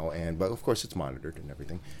 you know. And but of course it's monitored and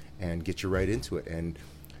everything, and get you right into it, and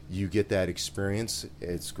you get that experience.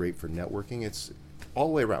 It's great for networking. It's all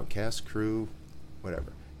the way around, cast, crew,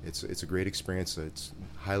 whatever. It's a great experience. It's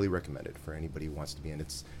highly recommended for anybody who wants to be in.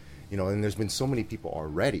 It's, and there's been so many people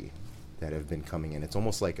already that have been coming in. It's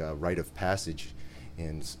almost like a rite of passage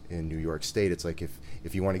in New York State. It's like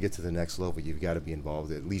if you want to get to the next level, you've got to be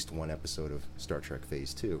involved in at least one episode of Star Trek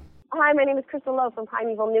Phase 2. Hi, my name is Crystal Lowe from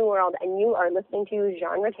Primeval New World, and you are listening to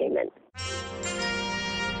Genretainment.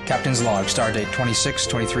 Captain's log, stardate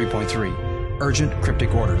 2623.3. Urgent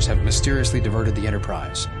cryptic orders have mysteriously diverted the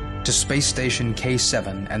Enterprise to Space Station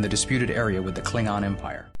K7 and the disputed area with the Klingon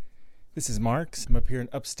Empire. This is Marks. I'm up here in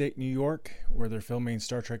upstate New York where they're filming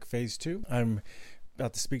Star Trek Phase 2. I'm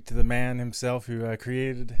about to speak to the man himself who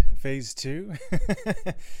created Phase 2.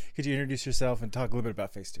 Could you introduce yourself and talk a little bit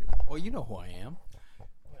about Phase 2? Well, you know who I am.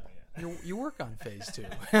 You work on Phase 2.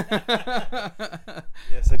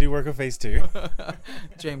 Yes, I do work on Phase 2.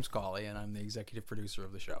 James Cawley, and I'm the executive producer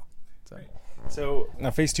of the show. So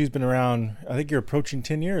now Phase 2's been around, I think you're approaching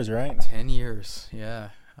 10 years, right? 10 years, yeah.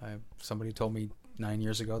 Somebody told me 9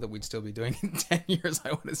 years ago that we'd still be doing it in 10 years. I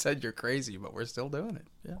would have said you're crazy, but we're still doing it,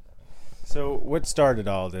 yeah. So what started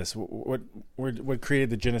all this? What created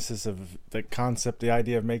the genesis of the concept, the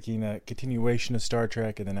idea of making a continuation of Star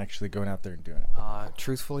Trek and then actually going out there and doing it?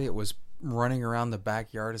 Truthfully, it was running around the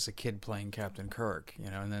backyard as a kid playing Captain Kirk,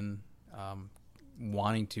 and then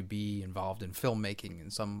wanting to be involved in filmmaking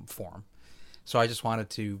in some form. So I just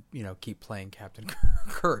wanted to, keep playing Captain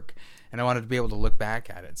Kirk, and I wanted to be able to look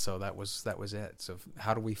back at it. So that was it. So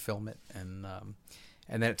how do we film it? And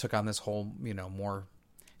then it took on this whole, more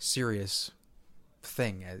serious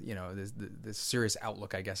thing, this serious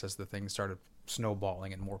outlook, I guess, as the thing started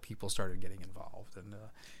snowballing and more people started getting involved, and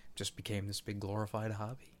just became this big glorified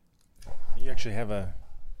hobby. You actually have a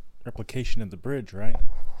replication of the bridge, right?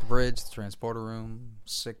 The bridge, the transporter room,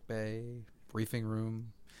 sick bay, briefing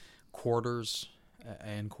room, quarters,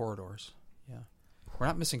 and corridors. Yeah, we're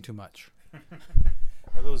not missing too much.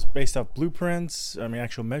 Are those based off blueprints? I mean,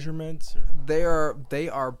 actual measurements? Or? They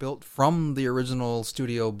are built from the original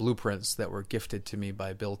studio blueprints that were gifted to me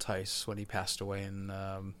by Bill Tice when he passed away in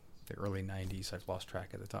the early 90s. I've lost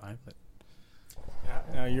track at the time. But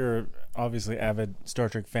now you're obviously avid Star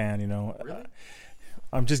Trek fan, Really?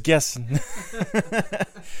 I'm just guessing.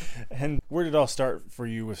 And where did it all start for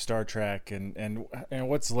you with Star Trek, and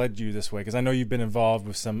what's led you this way? Because I know you've been involved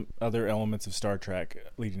with some other elements of Star Trek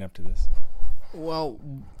leading up to this. Well,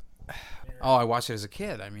 I watched it as a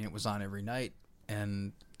kid. I mean, it was on every night,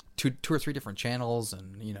 and two or three different channels,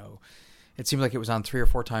 and it seemed like it was on 3 or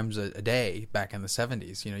 4 times a day back in the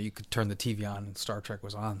 70s. You could turn the TV on and Star Trek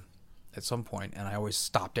was on at some point, and I always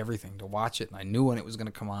stopped everything to watch it, and I knew when it was going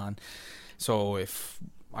to come on. So if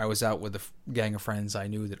I was out with a gang of friends, I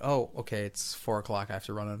knew that, okay, it's 4 o'clock, I have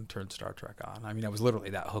to run and turn Star Trek on. I mean, I was literally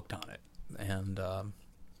that hooked on it, and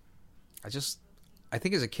I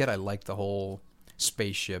think as a kid I liked the whole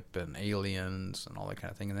spaceship and aliens and all that kind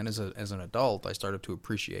of thing. And then as an adult, I started to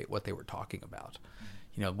appreciate what they were talking about,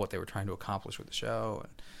 what they were trying to accomplish with the show.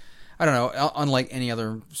 And I don't know, unlike any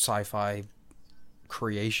other sci-fi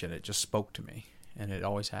creation, it just spoke to me, and it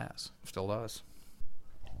always has, still does.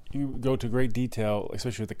 You go to great detail,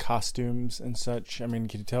 especially with the costumes and such. I mean,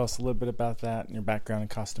 can you tell us a little bit about that and your background in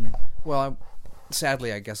costuming? Well,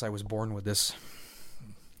 sadly, I guess I was born with this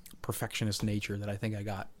perfectionist nature that I think I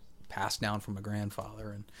got passed down from my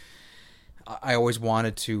grandfather, and I always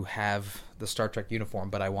wanted to have the Star Trek uniform,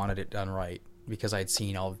 but I wanted it done right because I'd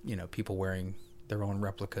seen all people wearing their own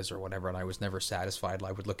replicas or whatever, and I was never satisfied.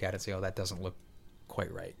 I would look at it and say, that doesn't look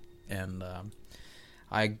quite right, and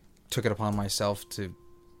I took it upon myself to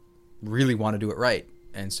really want to do it right,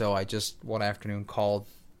 and so I just one afternoon called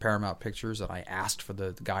Paramount Pictures and I asked for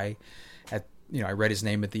the guy I read his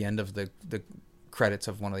name at the end of the credits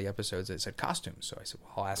of one of the episodes that said costumes. So I said,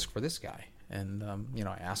 well, I'll ask for this guy. And,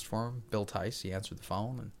 I asked for him, Bill Tice. He answered the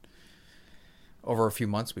phone. And over a few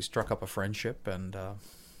months, we struck up a friendship. And,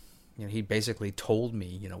 he basically told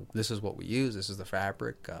me, this is what we use. This is the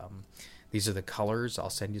fabric. These are the colors. I'll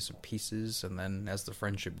send you some pieces. And then as the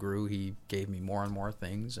friendship grew, he gave me more and more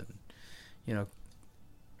things and,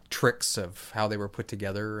 tricks of how they were put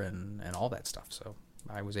together and all that stuff. So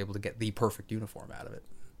I was able to get the perfect uniform out of it.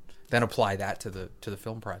 Then apply that to the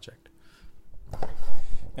film project.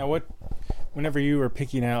 Now, whenever you were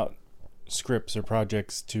picking out scripts or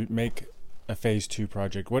projects to make a Phase 2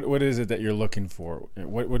 project, what is it that you're looking for?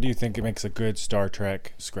 What do you think makes a good Star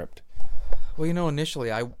Trek script? Well,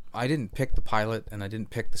 initially I didn't pick the pilot and I didn't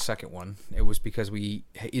pick the second one. It was because we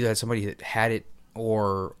either had somebody that had it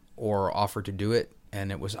or offered to do it,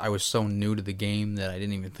 and I was so new to the game that I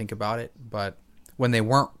didn't even think about it. But when they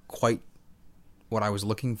weren't quite what I was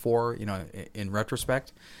looking for, in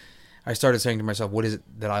retrospect, I started saying to myself, what is it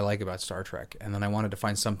that I like about Star Trek? And then I wanted to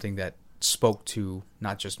find something that spoke to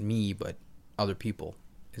not just me, but other people.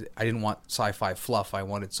 I didn't want sci-fi fluff. I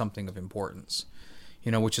wanted something of importance,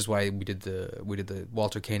 which is why we did the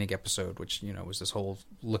Walter Koenig episode, which, was this whole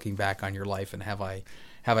looking back on your life and have I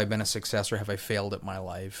been a success or have I failed at my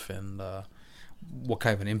life, and what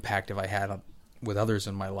kind of an impact have I had with others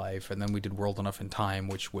in my life. And then we did World Enough in Time,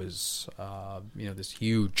 which was this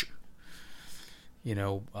huge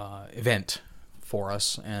event for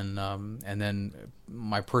us, and then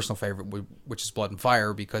my personal favorite, which is Blood and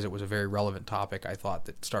Fire, because it was a very relevant topic. I thought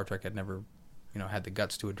that Star Trek had never had the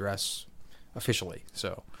guts to address officially.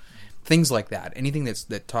 So things like that, anything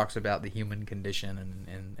that talks about the human condition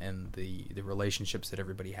and the relationships that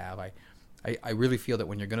everybody have. I really feel that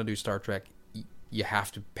when you're going to do Star Trek, you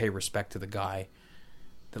have to pay respect to the guy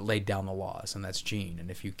that laid down the laws, and that's Gene.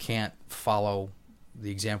 And if you can't follow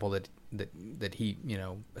the example that he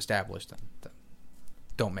established, then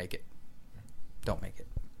don't make it. Don't make it.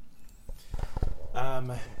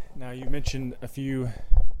 Now you mentioned a few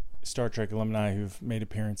Star Trek alumni who've made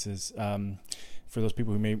appearances. For those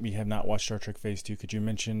people who maybe have not watched Star Trek Phase 2, could you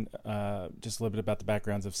mention just a little bit about the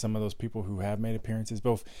backgrounds of some of those people who have made appearances,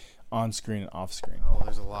 both on screen and off screen? Oh,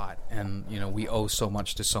 there's a lot, and we owe so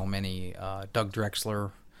much to so many. Doug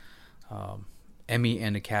Drexler, Emmy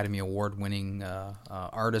and Academy Award-winning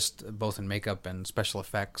artist, both in makeup and special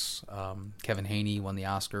effects. Kevin Haney won the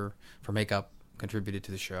Oscar for makeup, contributed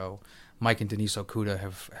to the show. Mike and Denise Okuda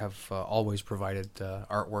have always provided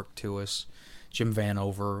artwork to us. Jim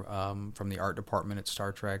Vanover from the art department at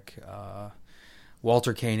Star Trek.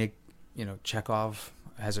 Walter Koenig, Chekhov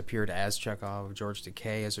has appeared as Chekhov. George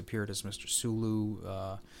Takei has appeared as Mr.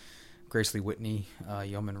 Sulu. Grace Lee Whitney,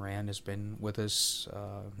 Yeoman Rand has been with us.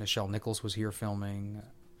 Nichelle Nichols was here filming.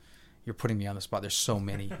 You're putting me on the spot. There's so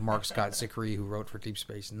many. Mark Scott Zickery, who wrote for Deep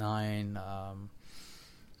Space Nine.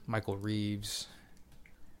 Michael Reeves.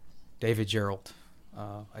 David Gerald,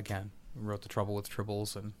 again, wrote The Trouble with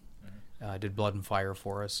Tribbles and did Blood and Fire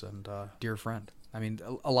for us, and dear friend. I mean,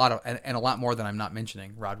 a lot of and a lot more than I'm not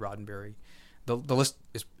mentioning. Rod Roddenberry. The list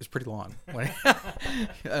is pretty long. And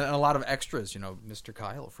a lot of extras, Mr.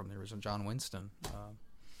 Kyle from the original John Winston.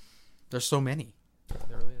 There's so many.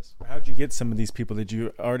 There really is. How'd you get some of these people? Did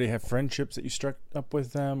you already have friendships that you struck up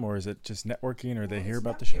with them, or is it just networking, or they hear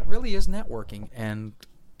about the show? It really is networking, and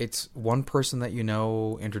it's one person that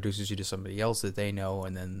introduces you to somebody else that they know,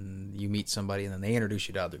 and then you meet somebody, and then they introduce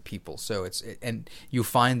you to other people. So and you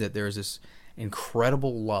find that there's this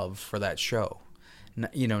incredible love for that show.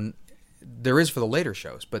 There is for the later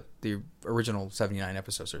shows, but the original 79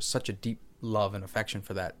 episodes, there's such a deep love and affection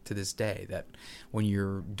for that to this day, that when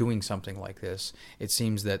you're doing something like this, it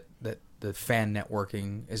seems that the fan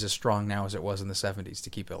networking is as strong now as it was in the 70s to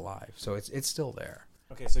keep it alive. So it's still there.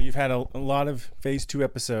 Okay, so you've had a lot of Phase 2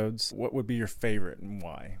 episodes. What would be your favorite and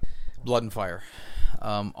why? Blood and Fire.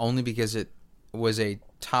 Only because it was a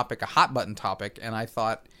hot-button topic, and I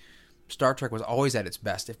thought Star Trek was always at its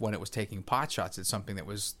best when it was taking pot shots at something that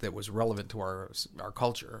was relevant to our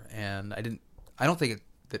culture. And I don't think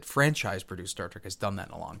that franchise-produced Star Trek has done that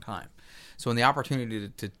in a long time. So when the opportunity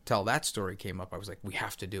to tell that story came up, I was like, we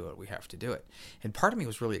have to do it. We have to do it. And part of me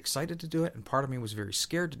was really excited to do it, and part of me was very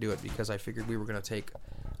scared to do it because I figured we were going to take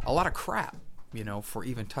a lot of crap, for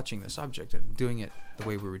even touching the subject and doing it the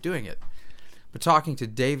way we were doing it. But talking to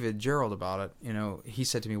David Gerald about it, he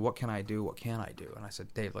said to me, what can I do? What can I do? And I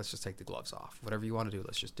said, Dave, let's just take the gloves off. Whatever you want to do,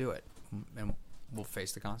 let's just do it. And we'll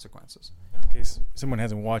face the consequences. In case someone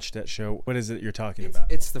hasn't watched that show, what is it you're talking about?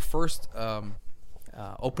 It's the first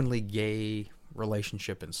openly gay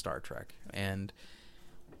relationship in Star Trek. And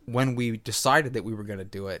when we decided that we were going to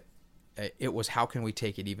do it, it was how can we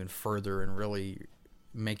take it even further and really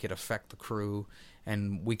make it affect the crew.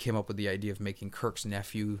 And we came up with the idea of making Kirk's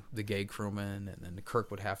nephew the gay crewman, and then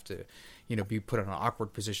Kirk would have to, be put in an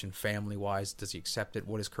awkward position family-wise. Does he accept it?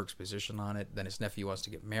 What is Kirk's position on it? Then his nephew wants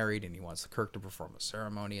to get married, and he wants Kirk to perform a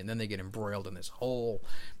ceremony, and then they get embroiled in this whole,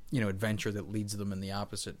 adventure that leads them in the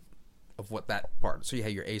opposite of what that part. So you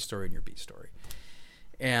have your A story and your B story.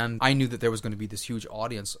 And I knew that there was going to be this huge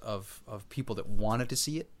audience of people that wanted to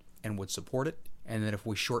see it and would support it, and that if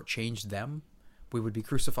we shortchanged them, we would be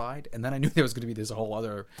crucified. And then I knew there was going to be this whole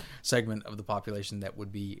other segment of the population that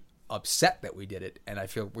would be upset that we did it, and I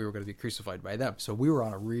feel we were going to be crucified by them. So we were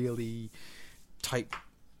on a really tight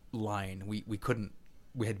line. We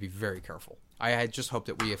had to be very careful. I had just hoped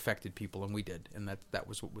that we affected people, and we did, and that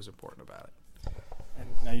was what was important about it. And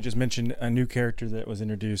now you just mentioned a new character that was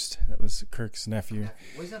introduced. That was Kirk's nephew.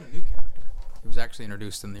 Well, he's not a new character. He was actually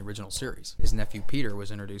introduced in the original series. His nephew Peter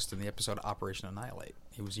was introduced in the episode Operation Annihilate.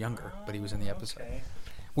 He was younger, but he was in the episode.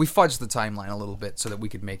 We fudged the timeline a little bit so that we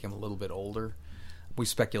could make him a little bit older. We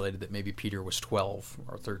speculated that maybe Peter was 12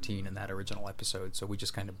 or 13 in that original episode, so we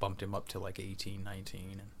just kind of bumped him up to like 18,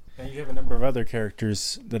 19. And you have a number of other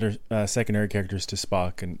characters that are secondary characters to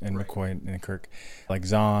Spock and McCoy and Kirk, like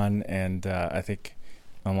Zahn, and I think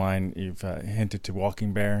online you've hinted to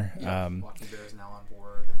Walking Bear. Yeah, Walking Bear is now on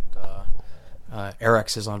board, and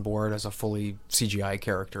Erex is on board as a fully CGI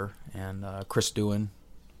character, and Chris Doohan,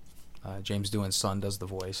 James Doohan's son, does the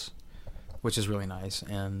voice, which is really nice,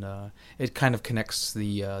 and it kind of connects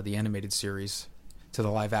the animated series to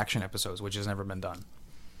the live action episodes, which has never been done.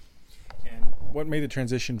 And what made the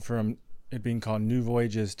transition from it being called New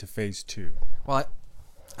Voyages to Phase 2? Well,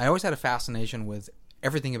 I always had a fascination with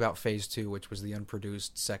everything about Phase 2, which was the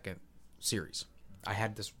unproduced second series. I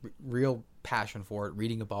had this real passion for it,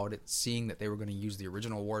 reading about it, seeing that they were going to use the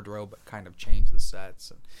original wardrobe but kind of change the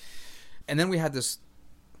sets. And then we had this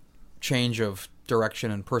change of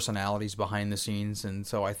direction and personalities behind the scenes, and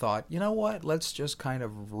so I thought, you know what, let's just kind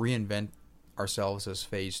of reinvent ourselves as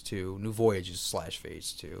Phase 2, New Voyages /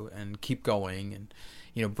 Phase 2, and keep going,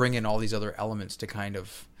 and bring in all these other elements to kind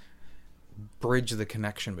of bridge the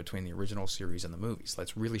connection between the original series and the movies.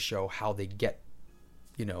 Let's really show how they get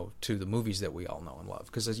to the movies that we all know and love,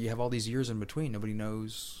 because as you have all these years in between, nobody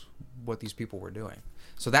knows what these people were doing.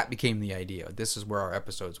 So that became the idea. This is where our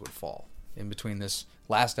episodes would fall, in between this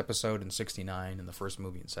last episode in 69 and the first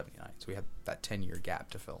movie in 79. So we had that 10-year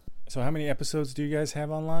gap to fill. So how many episodes do you guys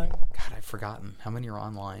have online? God, I've forgotten. How many are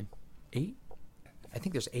online? 8? I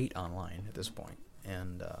think there's 8 online at this point.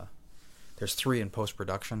 And there's 3 in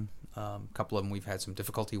post-production. A couple of them we've had some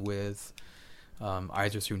difficulty with,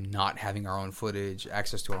 either through not having our own footage,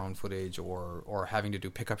 access to our own footage, or having to do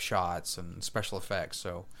pickup shots and special effects.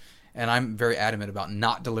 So, and I'm very adamant about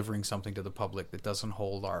not delivering something to the public that doesn't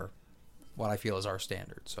hold what I feel is our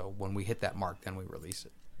standard. So when we hit that mark, then we release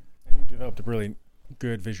it. And you developed a really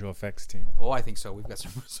good visual effects team. Oh, I think so. We've got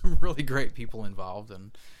some really great people involved,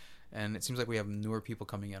 and it seems like we have newer people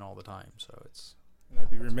coming in all the time. So it's. And I'd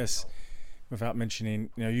be remiss without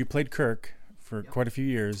mentioning, you played Kirk for quite a few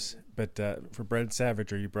years, but for Bread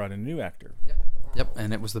Savager, you brought in a new actor. Yep,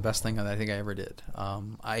 and it was the best thing that I think I ever did.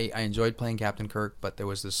 I enjoyed playing Captain Kirk, but there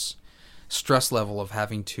was this stress level of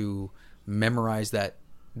having to memorize that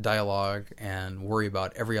dialogue and worry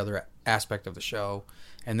about every other aspect of the show,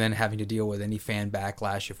 and then having to deal with any fan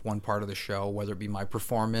backlash if one part of the show, whether it be my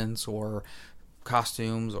performance or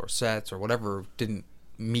costumes or sets or whatever, didn't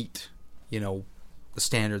meet, the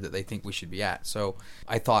standard that they think we should be at. So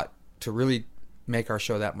I thought to really make our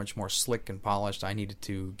show that much more slick and polished, I needed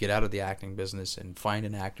to get out of the acting business and find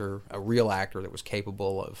an actor, a real actor that was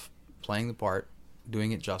capable of playing the part,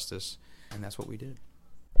 doing it justice, and that's what we did.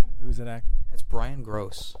 Who's that actor? That's Brian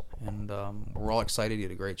Gross, and we're all excited. He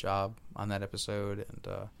did a great job on that episode,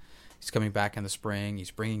 and he's coming back in the spring.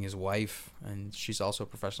 He's bringing his wife, and she's also a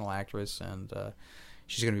professional actress, and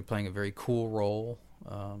she's going to be playing a very cool role.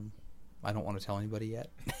 I don't want to tell anybody yet.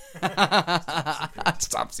 It's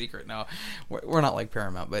top secret. No, we're not like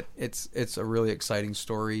Paramount, but it's a really exciting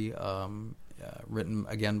story, written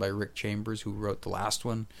again by Rick Chambers, who wrote the last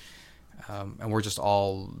one. And we're just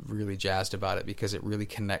all really jazzed about it because it really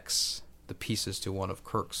connects the pieces to one of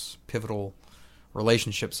Kirk's pivotal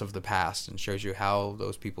relationships of the past and shows you how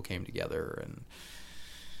those people came together and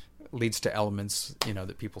leads to elements,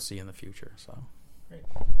 that people see in the future. So, great.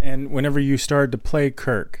 And whenever you started to play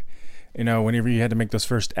Kirk, whenever you had to make those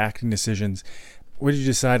first acting decisions, what did you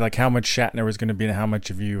decide, like how much Shatner was going to be and how much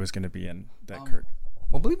of you was going to be in that Kirk?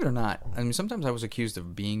 Well, believe it or not, sometimes I was accused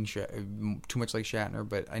of being too much like Shatner,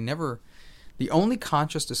 but I never. The only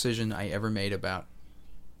conscious decision I ever made about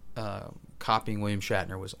copying William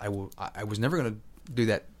Shatner was I was never going to do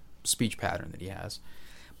that speech pattern that he has,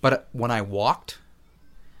 but when I walked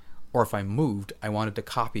or if I moved, I wanted to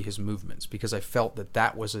copy his movements because I felt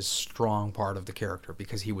that was a strong part of the character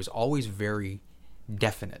because he was always very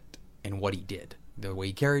definite in what he did, the way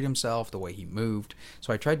he carried himself, the way he moved.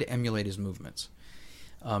 So I tried to emulate his movements.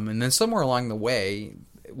 And then somewhere along the way,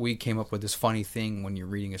 we came up with this funny thing when you're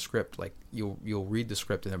reading a script. Like you'll read the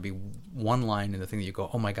script and there'll be one line in the thing that you go,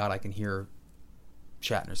 "Oh my God, I can hear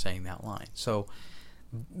Shatner saying that line." So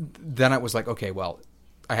then I was like, okay, well,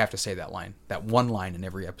 I have to say that line, that one line in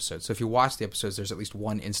every episode. So if you watch the episodes, there's at least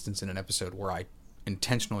one instance in an episode where I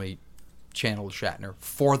intentionally channeled Shatner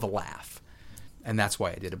for the laugh, and that's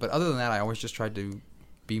why I did it. But other than that, I always just tried to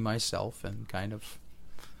be myself and kind of,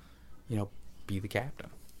 be the captain.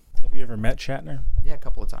 Have you ever met Shatner? Yeah, a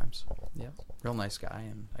couple of times. Yeah, real nice guy,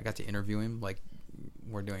 and I got to interview him like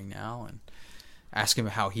we're doing now and ask him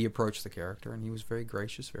how he approached the character, and he was very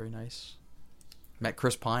gracious, very nice. met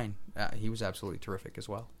Chris Pine. He was absolutely terrific as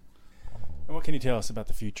well. And what can you tell us about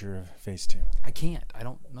the future of Phase 2? I can't. I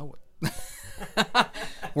don't know it.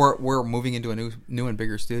 We're moving into a new and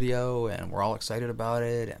bigger studio, and we're all excited about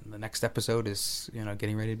it. And the next episode is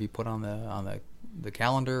getting ready to be put on the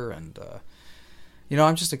calendar, and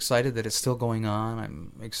I'm just excited that it's still going on.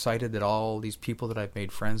 I'm excited that all these people that I've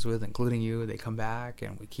made friends with, including you, they come back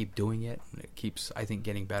and we keep doing it, and it keeps, I think,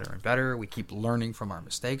 getting better and better. We keep learning from our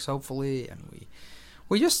mistakes, hopefully, and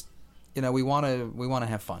we just we want to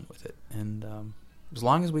have fun with it, and as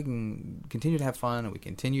long as we can continue to have fun and we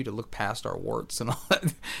continue to look past our warts and all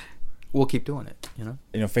that, we'll keep doing it.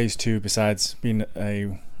 Phase 2, besides being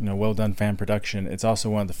a well done fan production, it's also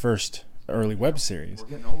one of the first early web series. We're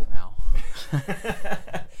getting old now.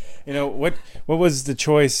 What was the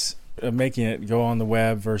choice of making it go on the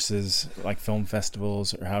web versus like film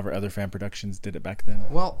festivals or however other fan productions did it back then?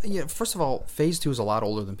 Well, first of all, Phase 2 is a lot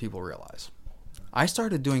older than people realize. I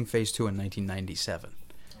started doing Phase 2 in 1997.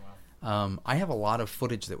 I have a lot of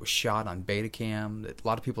footage that was shot on Betacam that a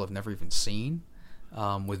lot of people have never even seen,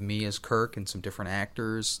 with me as Kirk and some different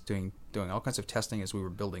actors doing all kinds of testing as we were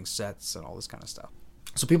building sets and all this kind of stuff.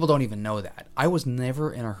 So people don't even know that. I was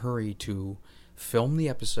never in a hurry to film the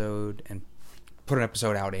episode and put an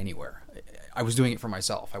episode out anywhere. I was doing it for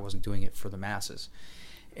myself. I wasn't doing it for the masses.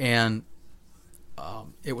 And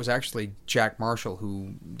it was actually Jack Marshall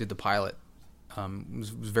who did the pilot.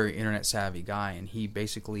 Was a very internet savvy guy, and he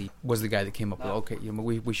basically was the guy that came up with, okay,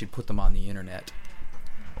 we should put them on the internet,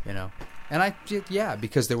 And I did,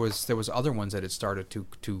 because there was other ones that had started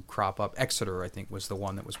to crop up. Exeter, I think, was the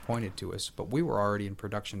one that was pointed to us, but we were already in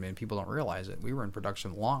production, man. People don't realize it. We were in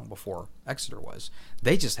production long before Exeter was.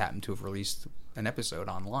 They just happened to have released an episode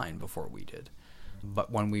online before we did. But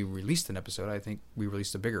when we released an episode, I think we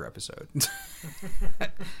released a bigger episode.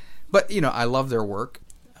 But I love their work.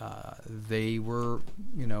 They were,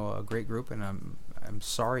 a great group, and I'm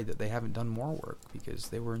sorry that they haven't done more work because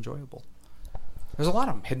they were enjoyable. There's a lot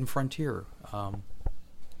of them. Hidden Frontier,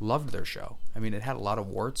 loved their show. I mean, it had a lot of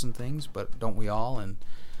warts and things, but don't we all? And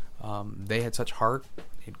they had such heart.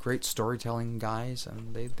 They had great storytelling guys,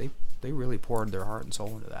 and they really poured their heart and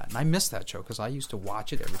soul into that. And I miss that show because I used to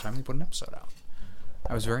watch it every time they put an episode out.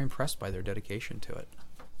 I was very impressed by their dedication to it.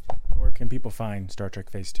 Where can people find Star Trek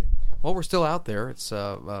Phase 2? Well, we're still out there. It's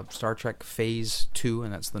Star Trek Phase 2,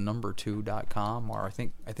 and that's the number 2.com, or I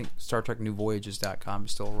think Star Trek NewVoyages.com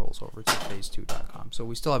still rolls over to Phase2.com. So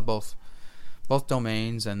we still have both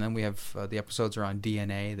domains, and then we have the episodes are on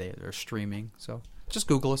DNA. They're streaming. So just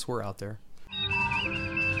Google us. We're out there.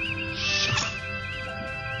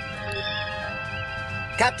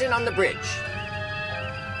 Captain on the bridge.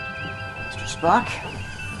 Mr. Spock?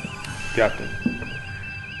 Captain.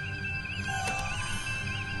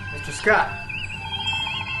 Mr. Scott.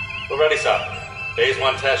 We're ready, sir. Phase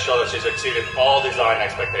 1 test showed that she's exceeded all design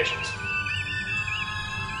expectations.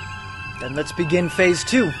 Then let's begin Phase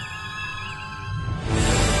 2.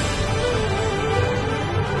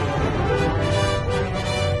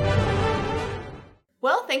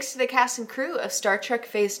 Well, thanks to the cast and crew of Star Trek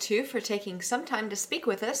Phase 2 for taking some time to speak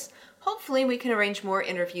with us. Hopefully we can arrange more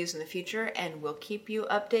interviews in the future, and we'll keep you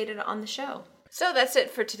updated on the show. So that's it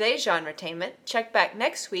for today's Genretainment. Check back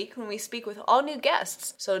next week when we speak with all new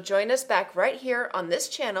guests. So join us back right here on this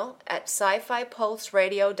channel at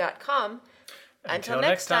sci-fipulseradio.com. Until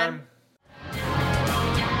next time.